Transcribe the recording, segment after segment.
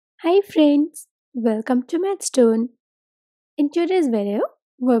Hi friends, welcome to Mathstoon. In today's video,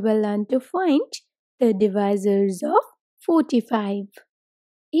 we will learn to find the divisors of 45.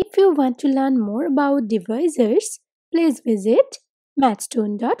 If you want to learn more about divisors, please visit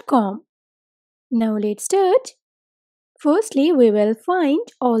mathstoon.com. Now let's start. Firstly, we will find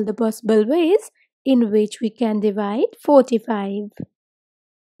all the possible ways in which we can divide 45.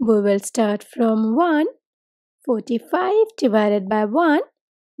 We will start from 1. 45 divided by 1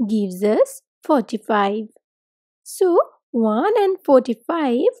 gives us 45. So 1 and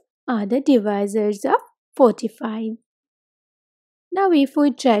 45 are the divisors of 45. Now if we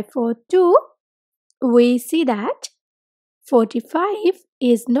try for 2, we see that 45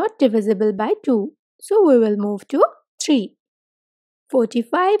 is not divisible by 2. So we will move to 3.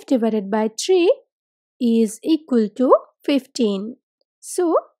 45 divided by 3 is equal to 15.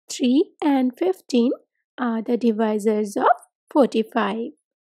 So 3 and 15 are the divisors of 45.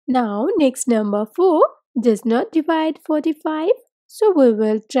 Now next number 4 does not divide 45, so we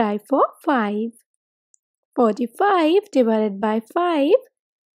will try for 5. 45 divided by 5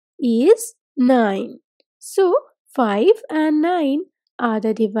 is 9. So 5 and 9 are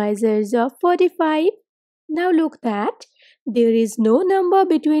the divisors of 45. Now look that there is no number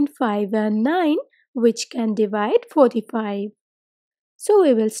between 5 and 9 which can divide 45. So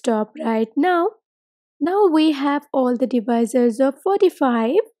we will stop right now. Now we have all the divisors of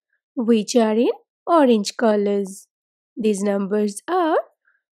 45 which are in orange colors. These numbers are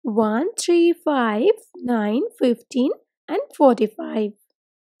 1, 3, 5, 9, 15 and 45.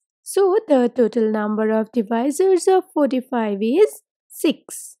 So the total number of divisors of 45 is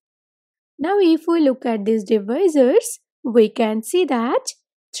 6. Now if we look at these divisors, we can see that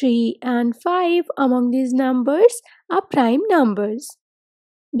 3 and 5 among these numbers are prime numbers,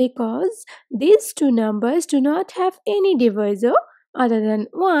 because these two numbers do not have any divisor other than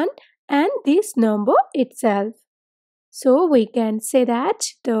 1 and this number itself. So we can say that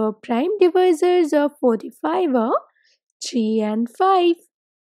the prime divisors of 45 are 3 and 5.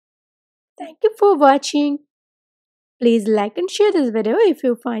 Thank you for watching. Please like and share this video if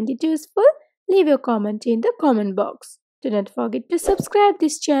you find it useful. Leave your comment in the comment box. Do not forget to subscribe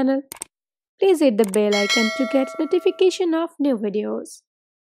this channel. Please hit the bell icon to get notification of new videos.